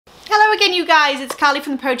Hello again you guys, it's Carly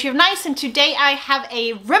from the Poetry of Nice, and today I have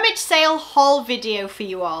a rummage sale haul video for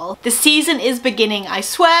you all. The season is beginning, I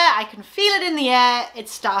swear, I can feel it in the air,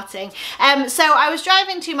 it's starting. So I was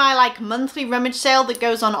driving to my monthly rummage sale that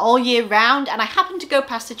goes on all year round, and I happened to go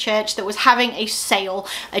past a church that was having a sale,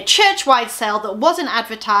 a church-wide sale that wasn't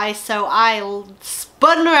advertised, so I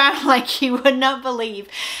spun around like you would not believe,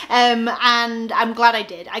 and I'm glad I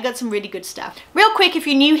did. I got some really good stuff. Real quick, if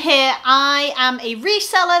you're new here, I am a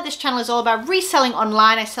reseller. This channel is all about reselling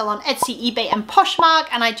online. I sell on Etsy, eBay and Poshmark,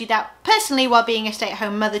 and I do that personally while being a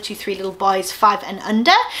stay-at-home mother to 3 little boys, 5 and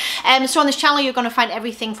under. So on this channel you're going to find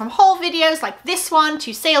everything from haul videos like this one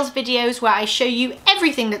to sales videos where I show you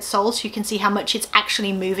everything that's sold so you can see how much it's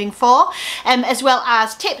actually moving for, as well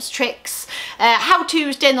as tips, tricks,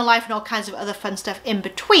 how-tos, day in the life and all kinds of other fun stuff in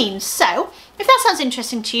between. So if that sounds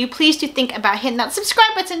interesting to you, please do think about hitting that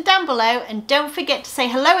subscribe button down below, and don't forget to say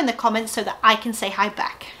hello in the comments so that I can say hi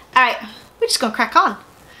back. Alright, we're just gonna crack on.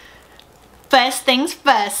 First things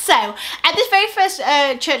first. So at this very first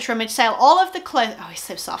church rummage sale, all of the clothing, oh it's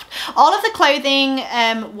so soft, all of the clothing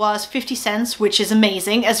was 50 cents, which is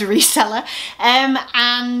amazing as a reseller,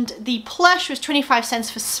 and the plush was 25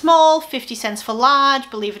 cents for small, 50 cents for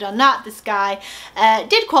large. Believe it or not, this guy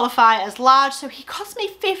did qualify as large, so he cost me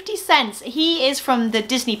 50 cents. He is from the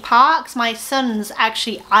Disney parks. My sons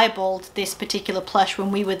actually eyeballed this particular plush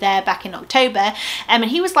when we were there back in October, and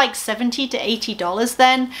he was like $70 to $80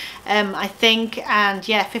 then, I think, and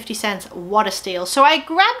yeah, 50 cents, what a steal. So I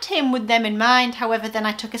grabbed him with them in mind. However, then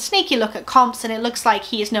I took a sneaky look at comps, and it looks like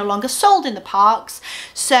he is no longer sold in the parks.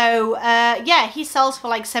 So yeah, he sells for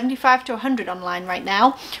like 75 to 100 online right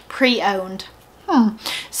now, pre-owned.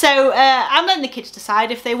 So I'm letting the kids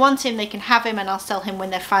decide. If they want him, they can have him, and I'll sell him when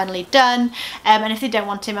they're finally done, and if they don't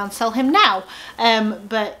want him, I'll sell him now.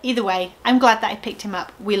 But either way, I'm glad that I picked him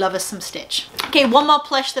up. We love us some Stitch. Okay, one more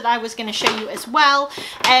plush that I was going to show you as well.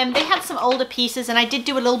 They had some older pieces, and I did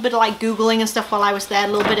do a little bit of Googling and stuff while I was there,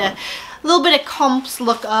 a little bit of comps,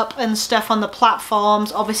 look up and stuff on the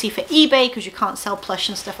platforms, obviously for eBay because you can't sell plush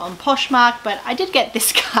and stuff on Poshmark, but I did get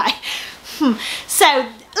this guy. So let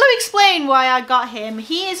me explain why I got him.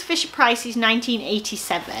 He is Fisher Price, he's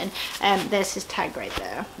 1987. There's his tag right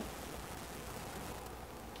there.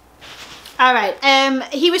 Alright,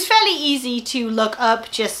 he was fairly easy to look up,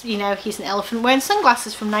 just, you know, he's an elephant wearing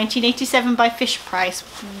sunglasses from 1987 by Fisher Price.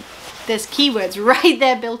 There's keywords right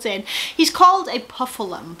there built in. He's called a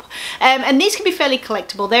puffalump, and these can be fairly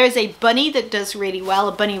collectible. There is a bunny that does really well,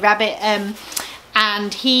 a bunny rabbit,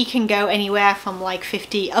 and he can go anywhere from like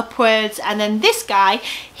 50 upwards. And then this guy,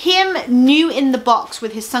 him new in the box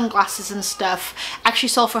with his sunglasses and stuff, actually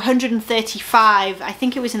sold for 135. I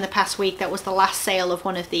think it was in the past week. That was the last sale of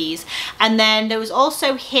one of these. And then there was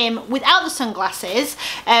also him without the sunglasses,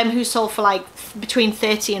 who sold for like between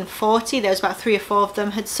 30 and 40. There was about 3 or 4 of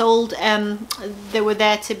them had sold. They were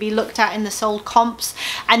there to be looked at in the sold comps.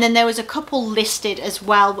 And then there was a couple listed as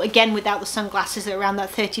well, again without the sunglasses, at around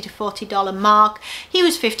that $30 to $40 mark. He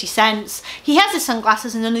was 50 cents. He has the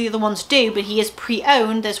sunglasses and none of the other ones do, but he is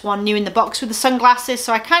pre-owned. There's one new in the box with the sunglasses,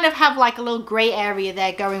 so I kind of have like a little grey area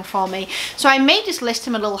there going for me. So I may just list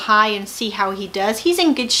him a little high and see how he does. He's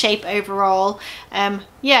in good shape overall.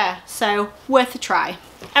 Yeah, so worth a try.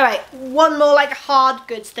 Alright, one more hard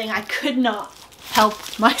goods thing. I could not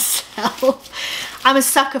help myself. I'm a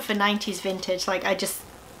sucker for 90s vintage. I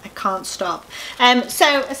can't stop.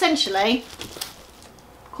 So essentially,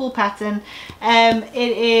 cool pattern.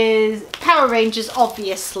 It is Power Rangers,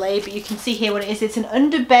 obviously, but you can see here what it is. It's an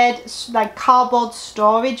underbed cardboard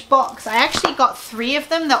storage box. I actually got 3 of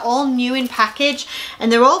them. They're all new in package,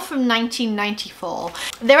 and they're all from 1994.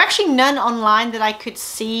 There are actually none online that I could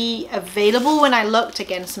see available when I looked.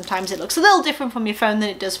 Again, sometimes it looks a little different from your phone than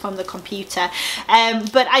it does from the computer,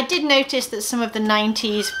 but I did notice that some of the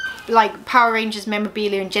 90s Power Rangers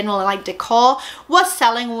memorabilia in general and decor was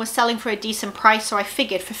selling for a decent price, so I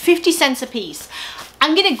figured for 50 cents a piece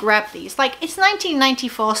I'm gonna grab these. It's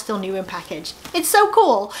 1994, still new in package. It's so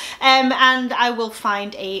cool, and I will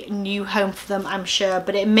find a new home for them, I'm sure,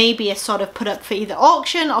 but it may be a sort of put up for either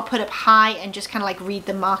auction or put up high and just kind of read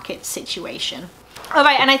the market situation.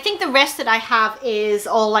 Alright, and I think the rest that I have is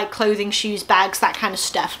all clothing, shoes, bags, that kind of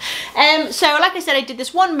stuff. So like I said, I did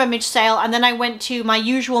this one rummage sale, and then I went to my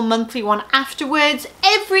usual monthly one afterwards.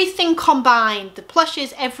 Everything combined, the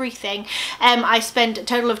plushes, everything. I spent a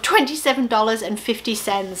total of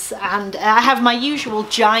 $27.50, and I have my usual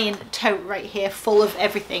giant tote right here full of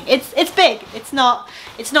everything. It's big. It's not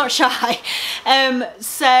shy.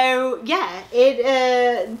 So yeah,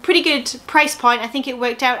 pretty good price point. I think it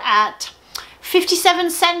worked out at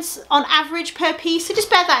 57 cents on average per piece, so just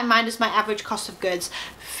bear that in mind as my average cost of goods.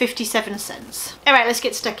 57 cents. All right, let's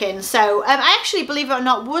get stuck in. So I actually, believe it or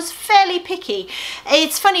not, was fairly picky.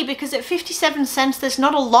 It's funny because at 57 cents, there's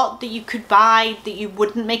not a lot that you could buy that you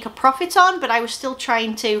wouldn't make a profit on, but I was still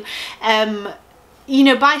trying to you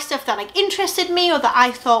know, buy stuff that like interested me or that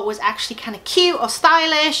I thought was actually kind of cute or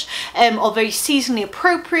stylish or very seasonally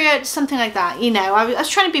appropriate, something like that. You know, I was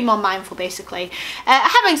trying to be more mindful, basically.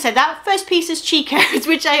 Having said that, first piece is Chico's,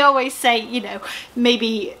 which I always say, you know,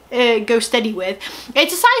 maybe go steady with.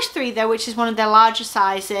 It's a size 3 though, which is one of their larger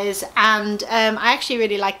sizes, and I actually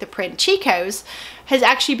really like the print. Chico's has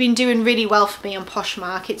actually been doing really well for me on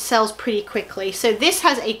Poshmark. It sells pretty quickly. So this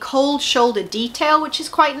has a cold shoulder detail, which is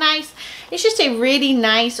quite nice. It's just a really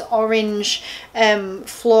nice orange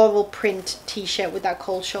floral print t-shirt with that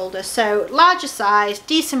cold shoulder. So larger size,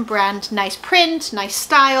 decent brand, nice print, nice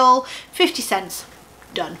style, 50 cents,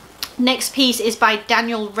 done. Next piece is by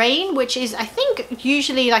Daniel Rain, which is, I think,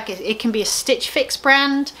 usually like it can be a Stitch Fix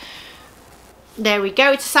brand. There we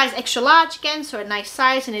go. It's a size extra large again, so a nice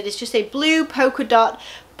size, and it is just a blue polka dot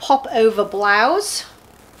pop over blouse.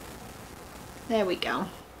 There we go.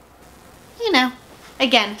 You know,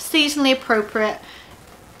 again, seasonally appropriate.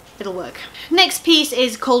 It'll work. Next piece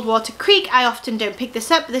is Coldwater Creek. I often don't pick this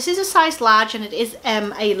up, but this is a size large, and it is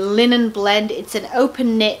a linen blend. It's an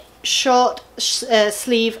open knit short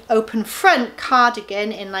sleeve open front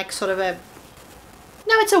cardigan in like sort of a,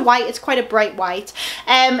 no, it's a white, it's quite a bright white.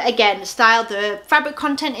 Again, style, the fabric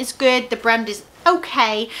content is good, the brand is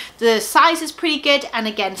okay, the size is pretty good, and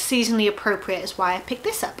again, seasonally appropriate is why I picked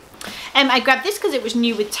this up. I grabbed this because it was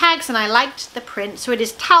new with tags and I liked the print. So it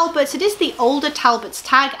is Talbot's. It is the older Talbot's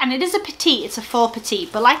tag, and it is a petite. It's a 4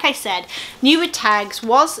 petite. But like I said, new with tags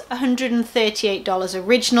was $138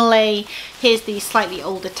 originally. Here's the slightly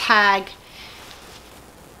older tag.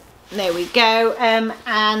 There we go.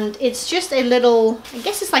 And it's just a little, I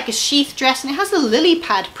guess it's like a sheath dress, and it has a lily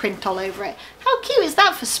pad print all over it. How cute is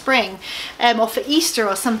that for spring or for Easter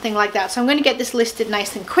or something like that? So I'm going to get this listed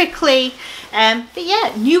nice and quickly. But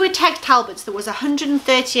yeah, newer tag Talbots that was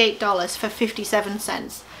 $138 for 57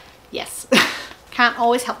 cents. Yes. Can't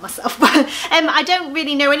always help myself. I don't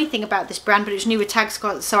really know anything about this brand, but it's newer tags,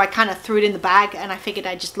 so I kind of threw it in the bag and I figured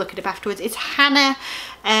I'd just look at it afterwards. It's Hannah.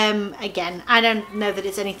 Again, I don't know that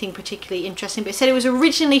it's anything particularly interesting, but it said it was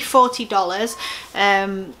originally $40.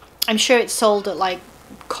 I'm sure it's sold at like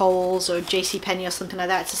Kohl's or JCPenney or something like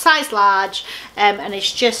that. It's a size large, and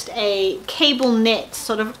it's just a cable knit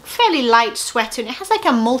sort of fairly light sweater, and it has like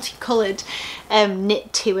a multicolored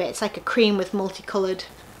knit to it. It's like a cream with multicolored,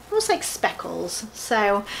 almost like speckles.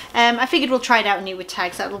 So I figured we'll try it out new with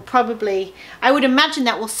tags. That will probably, I would imagine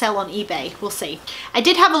that will sell on eBay. We'll see. I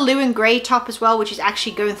did have a Lewin Grey top as well, which is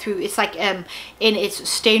actually going through, it's like in its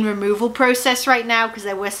stain removal process right now because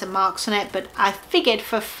there were some marks on it, but I figured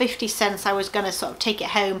for 50 cents I was going to sort of take it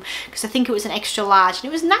home because I think it was an extra large and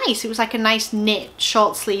it was nice. It was like a nice knit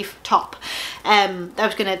short sleeve top. I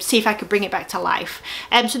was going to see if I could bring it back to life.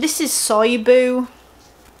 So this is Soybu,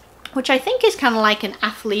 which I think is kind of like an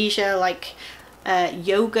athleisure, like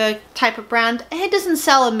yoga type of brand. It doesn't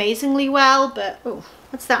sell amazingly well, but oh,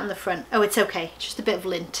 what's that on the front? Oh, it's okay, just a bit of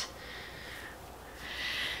lint.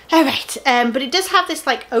 All right, but it does have this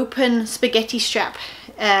like open spaghetti strap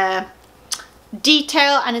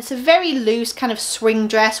detail, and it's a very loose kind of swing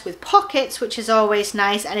dress with pockets, which is always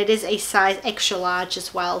nice, and it is a size extra large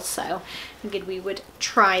as well, so I figured we would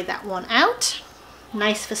try that one out.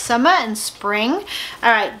 Nice for summer and spring.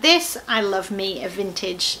 All right, this, I love me a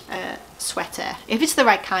vintage sweater, if it's the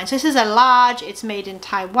right kind. So this is a large, it's made in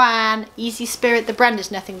Taiwan, Easy Spirit. The brand is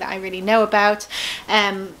nothing that I really know about.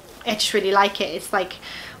 I just really like it. It's like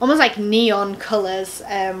almost like neon colors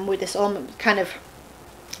with this almost kind of,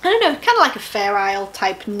 I don't know, kind of like a Fair Isle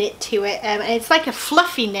type knit to it, and it's like a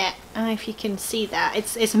fluffy knit. I don't know if you can see that.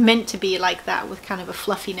 It's meant to be like that with kind of a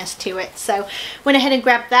fluffiness to it. So went ahead and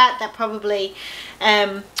grabbed that. That probably,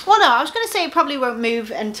 well no, I was going to say it probably won't move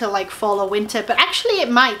until like fall or winter, but actually it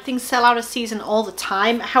might. Things sell out of season all the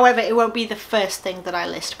time. However, it won't be the first thing that I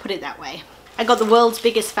list, put it that way. I got the world's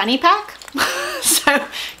biggest fanny pack, so I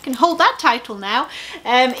can hold that title now.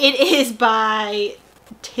 It is by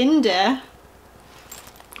Tinder.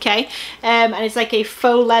 Okay, and it's like a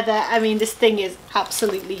faux leather. I mean, this thing is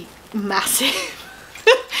absolutely massive.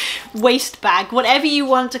 Waist bag, whatever you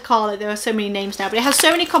want to call it. There are so many names now, but it has so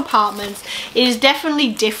many compartments. It is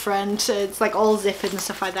definitely different. It's like all zippered and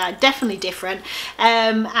stuff like that. Definitely different.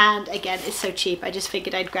 And again, it's so cheap. I just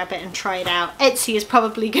figured I'd grab it and try it out. Etsy is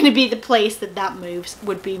probably going to be the place that that moves,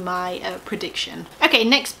 would be my prediction. Okay,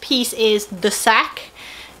 next piece is The Sack.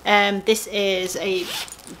 This is a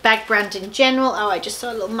bag brand in general. Oh, I just saw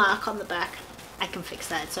a little mark on the back. I can fix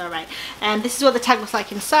that, it's all right. And this is what the tag looks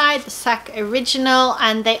like inside, the Sac Original,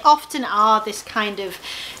 and they often are this kind of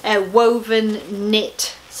woven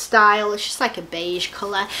knit style. It's just like a beige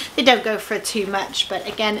color. They don't go for too much, but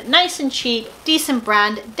again, nice and cheap, decent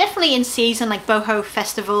brand, definitely in season, like boho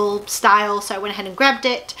festival style, so I went ahead and grabbed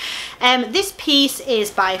it. This piece is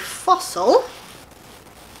by Fossil.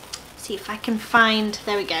 See if I can find,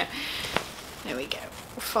 there we go,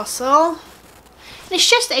 Fossil. And it's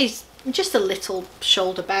just a little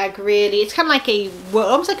shoulder bag, really. It's kind of like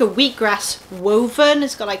almost like a wheatgrass woven.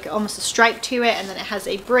 It's got like almost a stripe to it, and then it has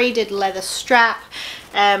a braided leather strap.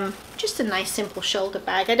 Just a nice simple shoulder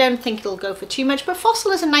bag. I don't think it'll go for too much, but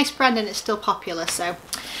Fossil is a nice brand and it's still popular. So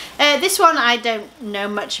this one I don't know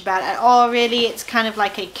much about at all, really. It's kind of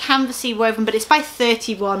like a canvasy woven, but it's by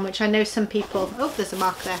 31, which I know some people, oh, there's a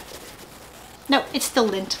mark there. No, it's still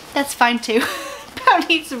lint. That's fine too.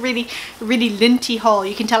 Apparently it's a really linty haul.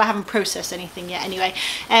 You can tell I haven't processed anything yet anyway.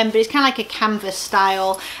 But it's kind of like a canvas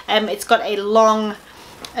style. It's got a long,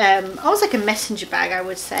 almost like a messenger bag, I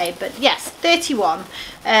would say. But yes, 31.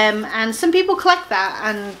 And some people collect that,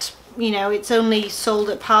 and you know, it's only sold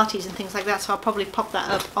at parties and things like that, so I'll probably pop that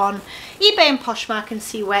up on eBay and Poshmark and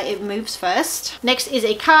see where it moves first. Next is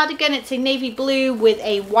a cardigan. It's a navy blue with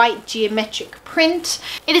a white geometric print.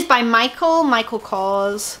 It is by Michael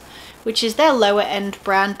Kors, which is their lower end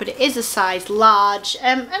brand, but it is a size large,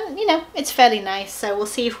 and you know, it's fairly nice, so we'll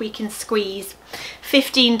see if we can squeeze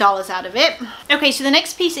 $15 out of it. Okay, so the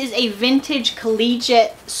next piece is a vintage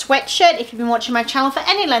collegiate sweatshirt. If you've been watching my channel for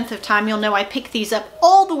any length of time, you'll know I pick these up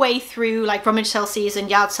all the way through like rummage sale season,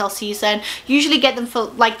 yard sale season. Usually get them for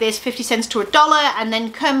like this, 50 cents to $1, and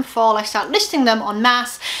then come fall I start listing them en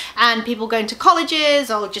masse, and people going to colleges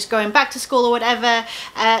or just going back to school or whatever,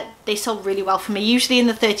 they sold really well for me, usually in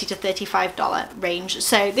the $30 to $35 range.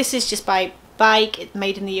 So this is just by Bike. It's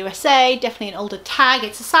made in the USA, definitely an older tag.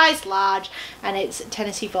 It's a size large, and it's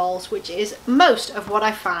Tennessee Vols, which is most of what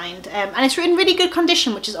I find, and it's in really good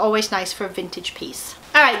condition, which is always nice for a vintage piece.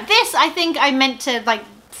 All right, this I think I meant to like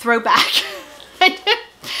throw back.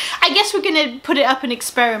 I guess we're gonna put it up and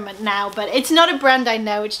experiment now, but it's not a brand I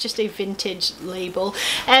know, it's just a vintage label.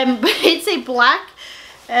 But it's a black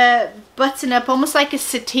button up, almost like a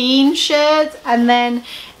sateen shirt, and then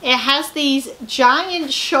it has these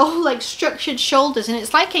giant like structured shoulders, and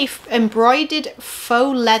it's like a embroidered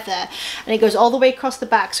faux leather, and it goes all the way across the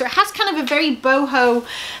back, so it has kind of a very boho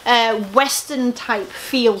western type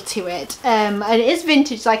feel to it, and it is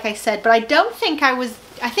vintage like I said, but I don't think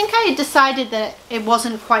I think I had decided that it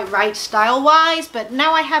wasn't quite right style wise, but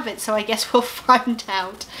now I have it, so I guess we'll find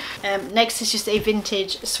out. Next is just a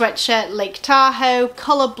vintage sweatshirt, Lake Tahoe,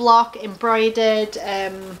 color block, embroidered.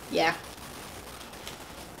 Yeah,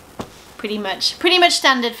 pretty much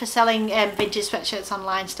standard for selling vintage sweatshirts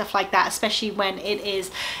online, stuff like that, especially when it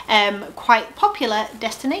is quite popular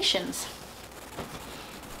destinations.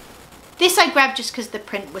 This I grabbed just because the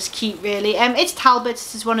print was cute, really. It's Talbot.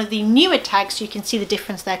 This is one of the newer tags, so you can see the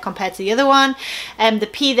difference there compared to the other one. The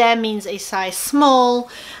P there means a size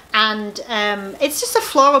small, and it's just a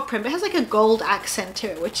floral print. It has like a gold accent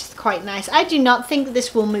to it, which is quite nice. I do not think that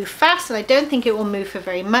this will move fast, and I don't think it will move for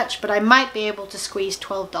very much, but I might be able to squeeze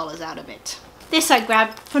 $12 out of it. This I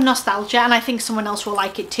grabbed for nostalgia, and I think someone else will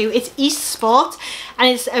like it too. It's East Sport, and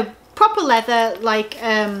it's a proper leather, like,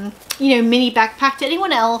 you know, mini backpack. Did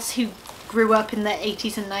anyone else who grew up in the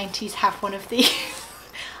 80s and 90s have one of these?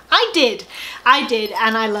 I did,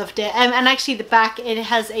 and I loved it. And actually the back, it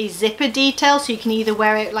has a zipper detail, so you can either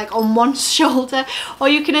wear it like on one shoulder, or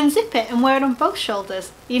you can unzip it and wear it on both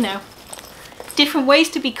shoulders. You know, different ways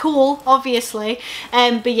to be cool, obviously.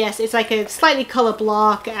 But yes, it's like a slightly color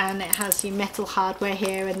block, and it has your metal hardware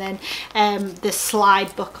here, and then the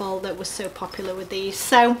slide buckle that was so popular with these.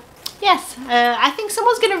 So yes, I think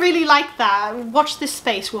someone's going to really like that. Watch this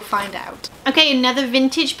space, we'll find out. Okay, another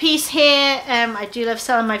vintage piece here. I do love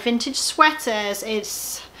selling my vintage sweaters.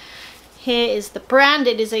 Here is the brand.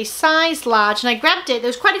 It is a size large, and I grabbed it. There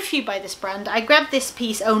was quite a few by this brand. I grabbed this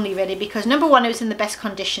piece only really because, number one, it was in the best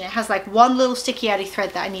condition. It has like one little sticky outy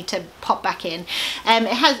thread that I need to pop back in. It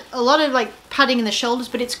has a lot of like padding in the shoulders,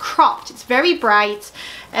 but it's cropped. It's very bright.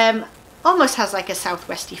 Almost has like a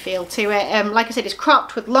southwesty feel to it. Like I said, it's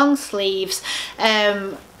cropped with long sleeves,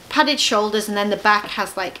 padded shoulders, and then the back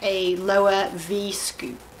has like a lower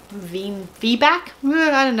V-scoop. V-back?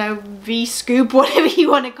 I don't know, V-scoop, whatever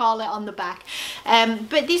you want to call it on the back.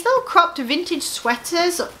 But these little cropped vintage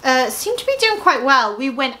sweaters seem to be doing quite well.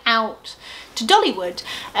 We went out to Dollywood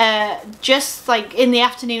just like in the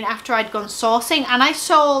afternoon after I'd gone sourcing, and I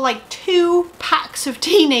saw like 2 packs of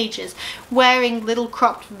teenagers wearing little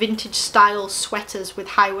cropped vintage style sweaters with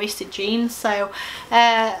high-waisted jeans. So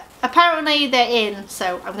apparently they're in,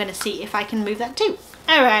 so I'm going to see if I can move that too.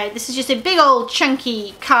 Alright, this is just a big old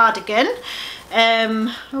chunky cardigan.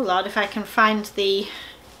 Oh Lord, if I can find the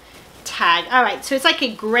tag. Alright, so it's like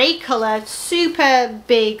a grey colour, super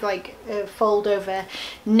big, like fold over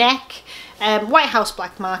neck, White House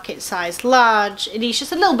black market size, large. It needs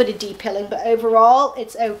just a little bit of detailing, but overall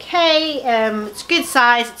it's okay. It's good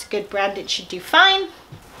size, it's a good brand, it should do fine.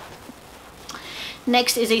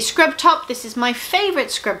 Next is a scrub top. This is my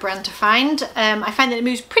favourite scrub brand to find. I find that it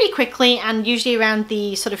moves pretty quickly and usually around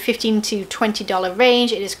the sort of $15 to $20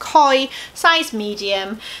 range. It is Koi, size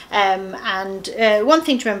medium, and one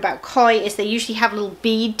thing to remember about Koi is they usually have little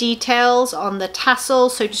bead details on the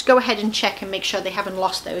tassel, so just go ahead and check and make sure they haven't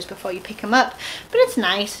lost those before you pick them up. But it's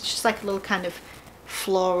nice, it's just like a little kind of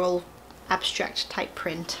floral abstract type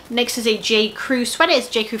print. Next is a J. Crew sweater. It's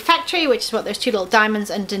J. Crew Factory, which is what those 2 little diamonds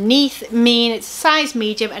underneath mean. It's size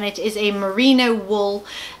medium and it is a merino wool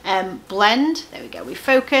blend. There we go, we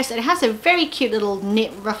focus. It has a very cute little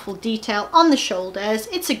knit ruffle detail on the shoulders.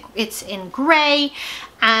 It's in grey,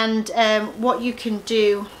 and what you can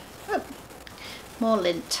do, more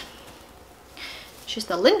lint. Just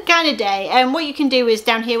a lint kind of day. And what you can do is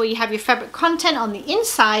down here where you have your fabric content on the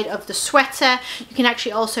inside of the sweater, you can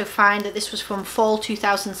actually also find that this was from fall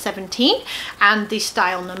 2017, and the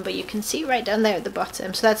style number you can see right down there at the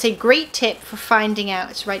bottom. So that's a great tip for finding out,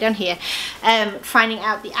 it's right down here, finding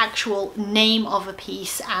out the actual name of a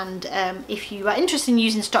piece. And if you are interested in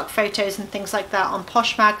using stock photos and things like that on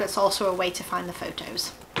Poshmark, that's also a way to find the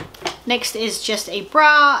photos. Next is just a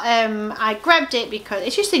bra. I grabbed it because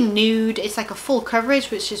it's just a nude. It's like a full coverage,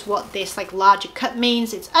 which is what this like larger cut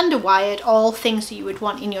means. It's underwired, all things that you would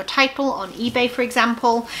want in your title on eBay, for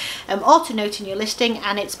example, or to note in your listing.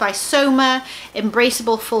 And it's by Soma,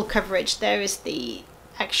 embraceable full coverage. There is the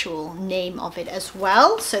actual name of it as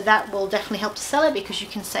well, so that will definitely help to sell it, because you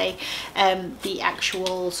can say the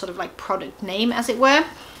actual sort of like product name, as it were.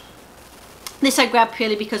 This I grabbed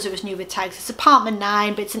purely because it was new with tags. It's apartment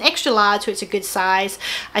 9, but it's an extra large, so it's a good size.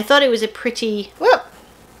 I thought it was a pretty, whoop,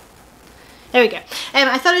 there we go.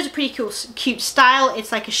 I thought it was a pretty cool, cute style.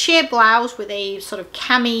 It's like a sheer blouse with a sort of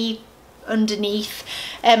cami underneath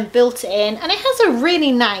built in, and it has a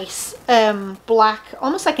really nice black,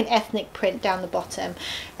 almost like an ethnic print down the bottom,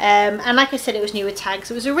 and like I said, it was new with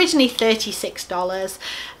tags. It was originally $36.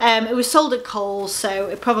 It was sold at Kohl's, so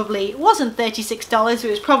it probably wasn't $36, it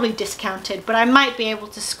was probably discounted, but I might be able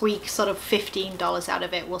to squeak sort of $15 out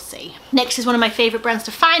of it, we'll see. Next is one of my favorite brands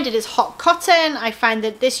to find. It is Hot Cotton. I find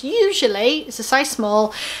that this usually, it's a size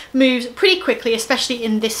small, moves pretty quickly, especially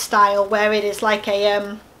in this style where it is like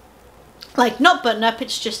a like not button up,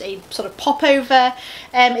 it's just a sort of pop over.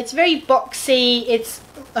 It's very boxy. It's,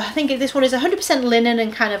 I think this one is 100% linen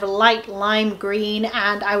and kind of a light lime green,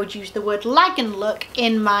 and I would use the word lag and look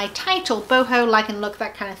in my title, boho, lag and look,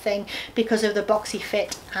 that kind of thing, because of the boxy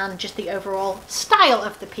fit and just the overall style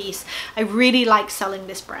of the piece. I really like selling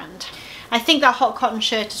this brand. I think that Hot Cotton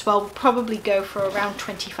shirt as well will probably go for around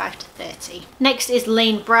 25 to 30. Next is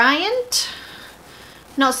Lane Bryant.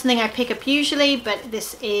 Not something I pick up usually, but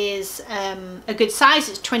this is a good size.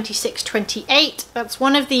 It's 26-28. That's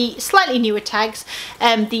one of the slightly newer tags.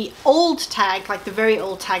 The old tag, like the very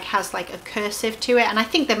old tag, has like a cursive to it, and I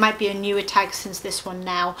think there might be a newer tag since this one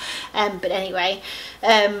now. But anyway,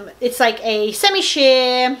 it's like a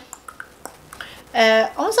semi-sheer,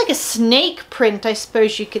 almost like a snake print, I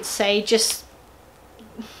suppose you could say, just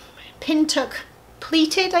pin tuck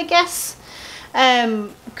pleated, I guess.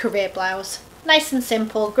 Career blouse. Nice and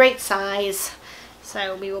simple, great size,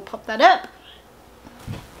 so we will pop that up.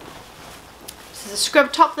 This is a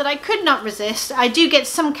scrub top that I could not resist. I do get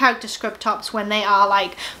some character scrub tops when they are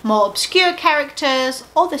like more obscure characters,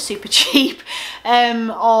 or they're super cheap,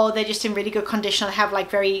 or they're just in really good condition. I have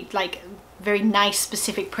like very nice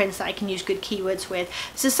specific prints that I can use good keywords with.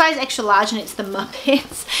 It's a size extra large and it's the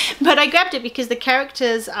Muppets, but I grabbed it because the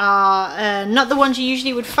characters are not the ones you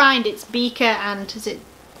usually would find. It's Beaker and, is it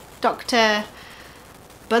Dr.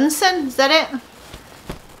 Bunsen, is that it?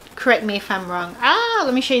 Correct me if I'm wrong.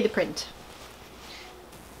 Let me show you the print.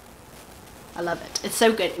 I love it. It's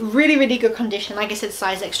so good. Really, really good condition. Like I said,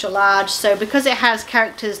 size extra large. So because it has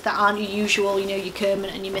characters that aren't your usual, you know, your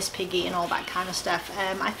Kermit and your Miss Piggy and all that kind of stuff,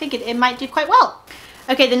 I figured it might do quite well.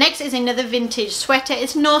 Okay, the next is another vintage sweater.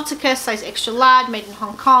 It's Nautica, size extra large, made in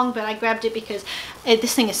Hong Kong, but I grabbed it because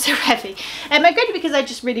this thing is so heavy. I grabbed it because I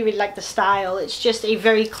just really like the style. It's just a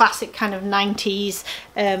very classic kind of 90s,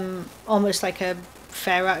 almost like a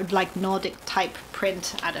fair, like Nordic type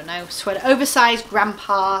print, I don't know, sweater, oversized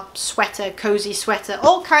grandpa sweater, cozy sweater,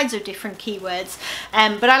 all kinds of different keywords.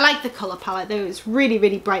 But I like the color palette though. It's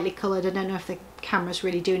really brightly colored. I don't know if the camera's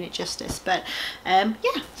really doing it justice, but yeah,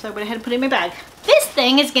 so I went ahead and put it in my bag. This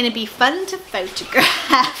thing is going to be fun to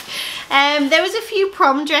photograph. There was a few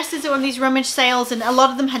prom dresses at one of these Rummage sales, and a lot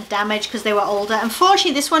of them had damage because they were older.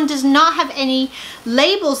 Unfortunately, this one does not have any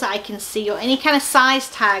labels that I can see or any kind of size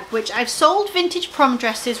tag, which I've sold vintage prom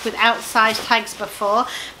dresses without size tags before,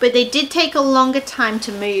 but they did take a longer time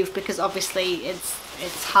to move because obviously it's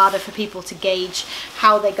harder for people to gauge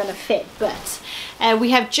how they're going to fit. But we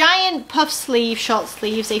have giant puff sleeve, short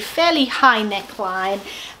sleeves, a fairly high neckline,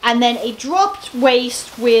 and then a dropped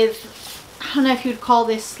waist with, I don't know if you would call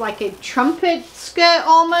this like a trumpet skirt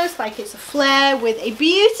almost, like it's a flare with a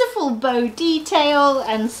beautiful bow detail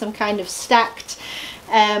and some kind of stacked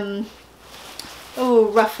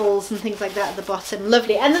ruffles and things like that at the bottom.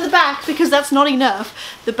 Lovely. And at the back, because that's not enough,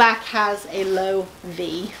 the back has a low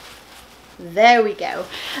V. There we go.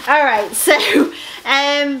 All right, so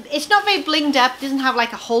it's not very blinged up. It doesn't have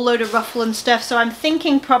like a whole load of ruffle and stuff, so I'm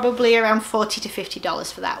thinking probably around $40 to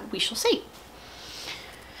 $50 for that. We shall see.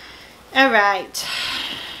 All right,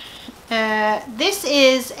 this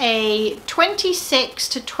is a 26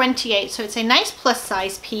 to 28, so it's a nice plus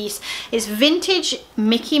size piece. It's vintage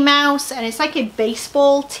Mickey Mouse, and it's like a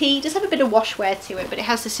baseball tee. It does have a bit of wash wear to it, but it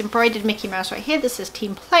has this embroidered Mickey Mouse right here. This says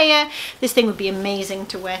Team Player. This thing would be amazing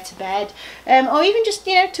to wear to bed, or even just,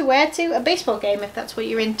 you know, to wear to a baseball game if that's what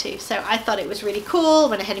you're into. So I thought it was really cool.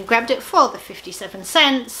 Went ahead and grabbed it for the 57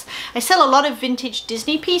 cents. I sell a lot of vintage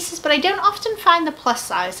Disney pieces, but I don't often find the plus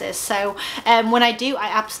sizes, so when I do, I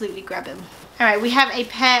absolutely grab them. All right, we have a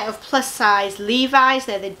pair of plus size Levi's.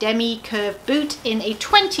 They're the demi curve boot in a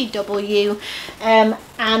 20W,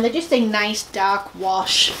 and they're just a nice dark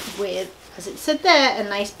wash with, as it said there, a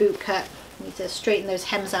nice boot cut. You need to straighten those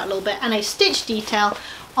hems out a little bit, and a stitch detail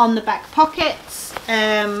on the back pockets.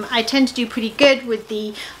 I tend to do pretty good with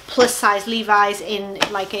the plus size Levi's in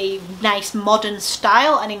like a nice modern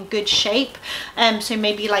style and in good shape, so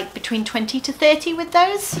maybe like between 20 to 30 with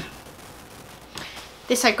those.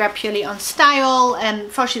 This I grabbed purely on style.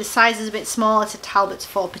 Unfortunately, the size is a bit small. It's a Talbot's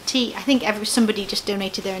 4 Petite. I think somebody just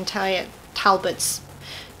donated their entire Talbot's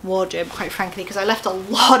wardrobe, quite frankly, because I left a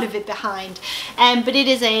lot of it behind. But it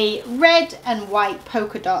is a red and white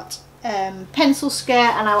polka dot pencil skirt,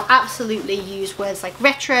 and I'll absolutely use words like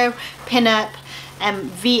retro, pinup,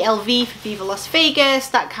 VLV for Viva Las Vegas,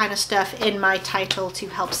 that kind of stuff in my title to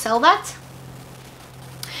help sell that.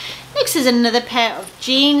 Next is another pair of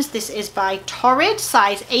jeans. This is by Torrid,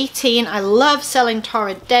 size 18. I love selling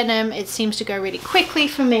Torrid denim. It seems to go really quickly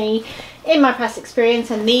for me in my past experience,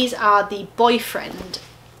 and these are the boyfriend,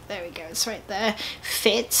 there we go, it's right there,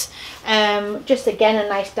 fit. Just again a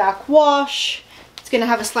nice dark wash. It's going to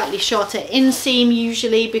have a slightly shorter inseam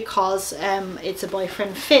usually because it's a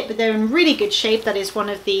boyfriend fit, but they're in really good shape. That is one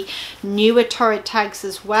of the newer Torrid tags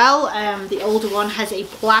as well. The older one has a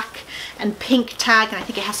black and pink tag, and I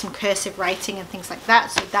think it has some cursive writing and things like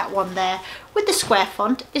that, so that one there with the square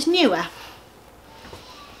font is newer.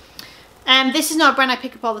 This is not a brand I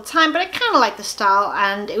pick up all the time, but I kind of like the style,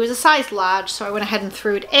 and it was a size large, so I went ahead and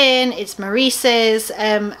threw it in. It's Maurice's,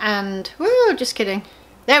 and woo, just kidding.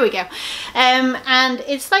 There we go. And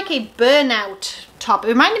it's like a burnout top. It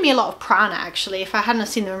reminded me a lot of Prana, actually. If I hadn't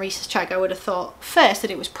seen the Maurice's tag, I would have thought first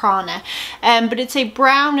that it was Prana. But it's a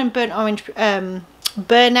brown and burnt orange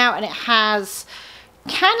burnout, and it has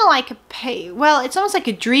kind of like well, it's almost like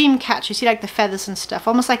a dream catcher. You see like the feathers and stuff,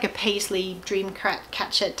 almost like a paisley dream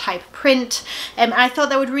catcher type print. I thought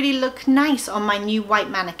that would really look nice on my new white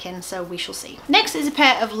mannequin, so we shall see. Next is a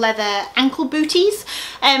pair of leather ankle booties.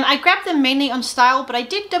 I grabbed them mainly on style, but I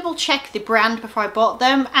did double check the brand before I bought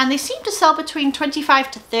them, and they seem to sell between 25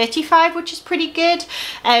 to 35, which is pretty good.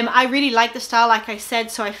 I really like the style, like I said,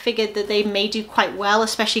 so I figured that they may do quite well,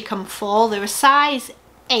 especially come fall. They're a size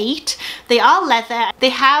 8. They are leather.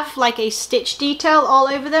 They have like a stitch detail all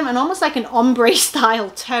over them and almost like an ombre style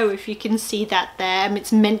toe, if you can see that there.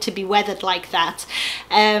 It's meant to be weathered like that.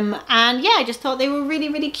 And yeah, I just thought they were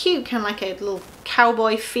really cute, kind of like a little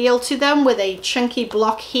cowboy feel to them with a chunky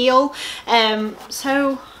block heel.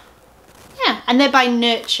 So yeah, and they're by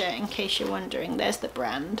Nurture, in case you're wondering. There's the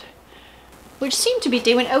brand. which seem to be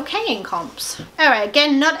doing okay in comps. Alright,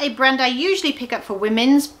 again, not a brand I usually pick up for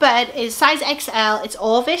women's, but it's size XL. It's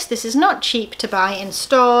Orvis. This is not cheap to buy in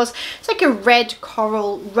stores. It's like a red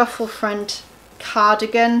coral ruffle front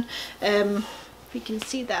cardigan. If you can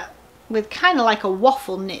see that, with kind of like a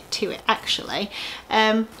waffle knit to it actually.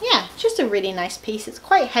 Yeah, just a really nice piece. It's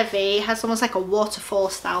quite heavy. It has almost like a waterfall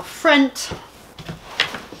style front.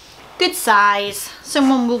 Good size.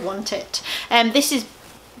 Someone will want it. This is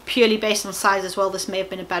purely based on size as well. This may have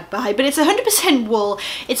been a bad buy, but it's 100% wool.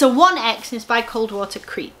 It's a 1X and it's by Coldwater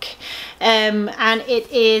Creek. And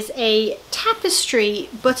it is a tapestry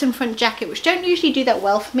button front jacket, which don't usually do that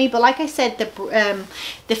well for me, but like I said,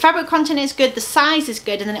 the fabric content is good, the size is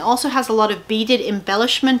good, and then it also has a lot of beaded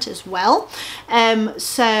embellishment as well.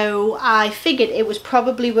 So I figured it was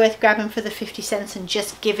probably worth grabbing for the 50 cents and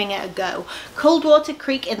just giving it a go. Coldwater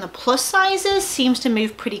Creek in the plus sizes seems to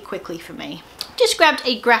move pretty quickly for me. Just grabbed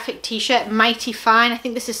a graphic t-shirt, Mighty Fine. I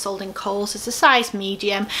think this is sold in Kohl's. It's a size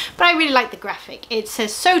medium, but I really like the graphic. It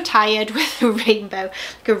says "So Tired" with a rainbow,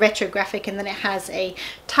 like a retro graphic, and then it has a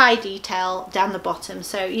tie detail down the bottom.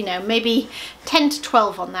 So, you know, maybe 10 to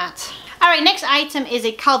 12 on that. Alright, next item is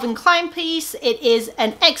a Calvin Klein piece. It is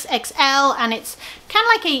an XXL, and it's kind of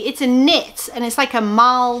like it's a knit, and it's like a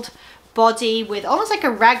marled body with almost like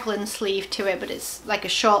a raglan sleeve to it, but it's like a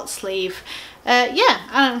short sleeve. Yeah,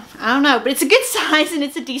 I don't know, but it's a good size and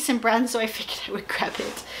it's a decent brand, so I figured I would grab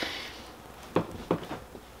it.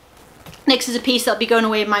 Next is a piece that'll be going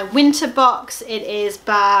away in my winter box. It is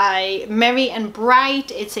by Merry and Bright.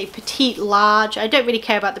 It's a petite large. I don't really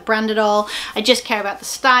care about the brand at all. I just care about the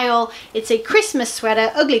style. It's a Christmas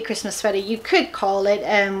sweater, ugly Christmas sweater you could call it,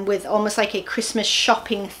 with almost like a Christmas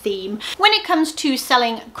shopping theme. When it comes to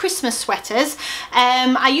selling Christmas sweaters,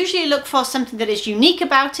 I usually look for something that is unique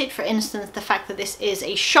about it. For instance, the fact that this is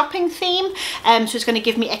a shopping theme, so it's going to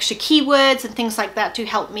give me extra keywords and things like that to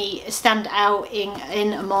help me stand out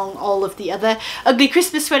in among all of the other ugly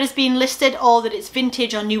Christmas sweaters being listed, or that it's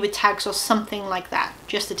vintage or new with tags or something like that.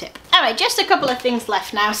 Just a tip. Alright, just a couple of things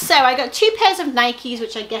left now. So I got 2 pairs of Nikes,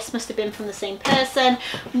 which I guess must have been from the same person.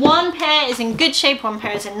 One pair is in good shape, one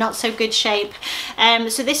pair is in not so good shape.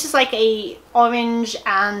 So this is like a orange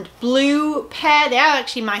and blue pair. They are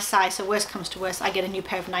actually my size, so worst comes to worst, I get a new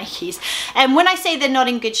pair of Nikes. And when I say they're not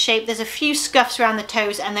in good shape, there's a few scuffs around the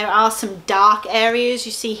toes and there are some dark areas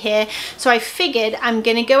you see here. So I figured I'm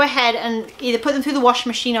gonna go ahead and either put them through the washing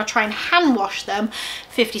machine or try and hand wash them.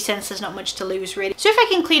 50 cents, there's not much to lose really. So if I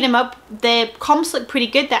can clean them up, their comps look pretty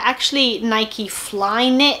good. They're actually Nike fly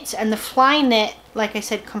knit, and the fly knit, like I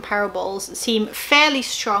said, comparables seem fairly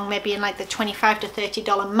strong, maybe in like the $25 to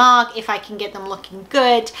 $30 mark if I can get them looking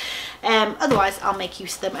good. Otherwise I'll make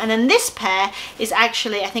use of them. And then this pair is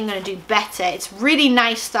actually, I think, going to do better. It's really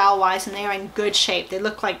nice style wise and they are in good shape. They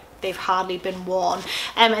look like they've hardly been worn,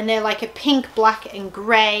 and they're like a pink, black and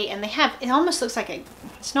grey, and they have, it almost looks like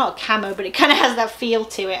it's not a camo, but it kind of has that feel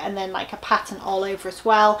to it, and then like a pattern all over as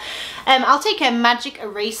well. I'll take a magic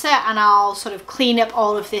eraser and I'll sort of clean up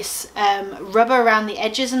all of this rubber around the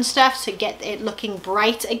edges and stuff to get it looking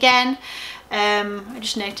bright again. I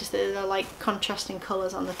just noticed that they're like contrasting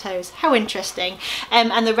colours on the toes. How interesting.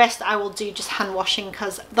 And the rest I will do just hand washing,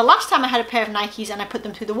 because the last time I had a pair of Nikes and I put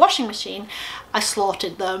them through the washing machine, I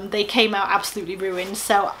slaughtered them. They came out absolutely ruined,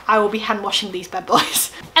 so I will be hand washing these bad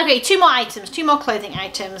boys. Okay, 2 more items, 2 more clothing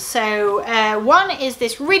items. So one is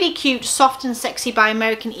this really cute Soft and Sexy by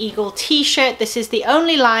American Eagle t-shirt. This is the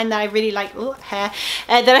only line that I really like, that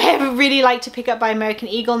I really like to pick up by American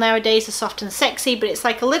Eagle nowadays, the Soft and Sexy, but it's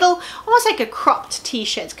like a little, almost like a cropped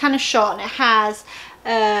t-shirt. It's kind of short and it has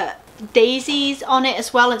daisies on it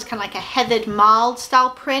as well, and it's kind of like a heathered marled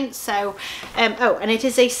style print. So oh, and it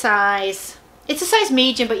is a size, it's a size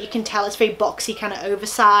medium, but you can tell it's very boxy, kind of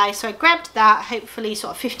oversized. So I grabbed that, hopefully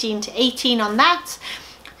sort of 15 to 18 on that.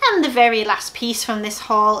 And the very last piece from this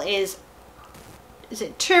haul is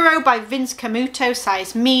it Turo by Vince Camuto,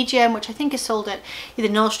 size medium, which I think is sold at either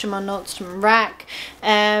Nordstrom or Nordstrom Rack.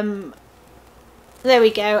 There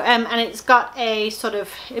we go, and it's got a sort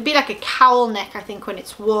of, it'd be like a cowl neck I think when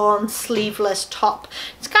it's worn, sleeveless top.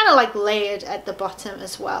 It's kind of like layered at the bottom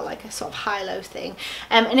as well, like a sort of high-low thing,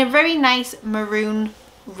 in a very nice maroon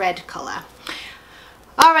red colour.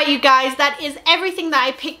 Alright you guys, that is everything that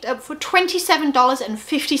I picked up for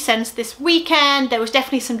 $27.50 this weekend. There was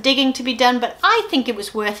definitely some digging to be done, but I think it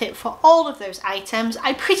was worth it for all of those items.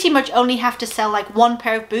 I pretty much only have to sell like 1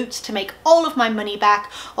 pair of boots to make all of my money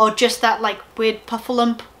back, or just that like weird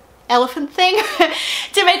puffalump elephant thing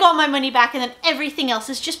to make all my money back, and then everything else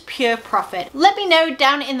is just pure profit. Let me know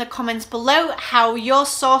down in the comments below how your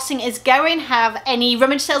sourcing is going. Have any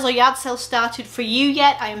rummage sales or yard sales started for you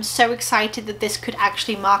yet? I am so excited that this could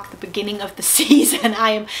actually mark the beginning of the season.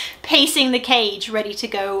 I am pacing the cage ready to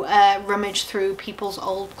go rummage through people's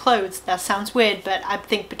old clothes. That sounds weird, but I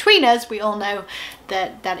think between us we all know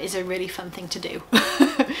that that is a really fun thing to do.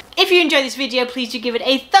 If you enjoyed this video, please do give it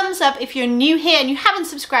a thumbs up. If you're new here and you haven't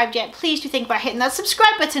subscribed yet, please do think about hitting that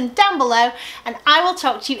subscribe button down below, and I will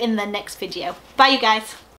talk to you in the next video. Bye, you guys.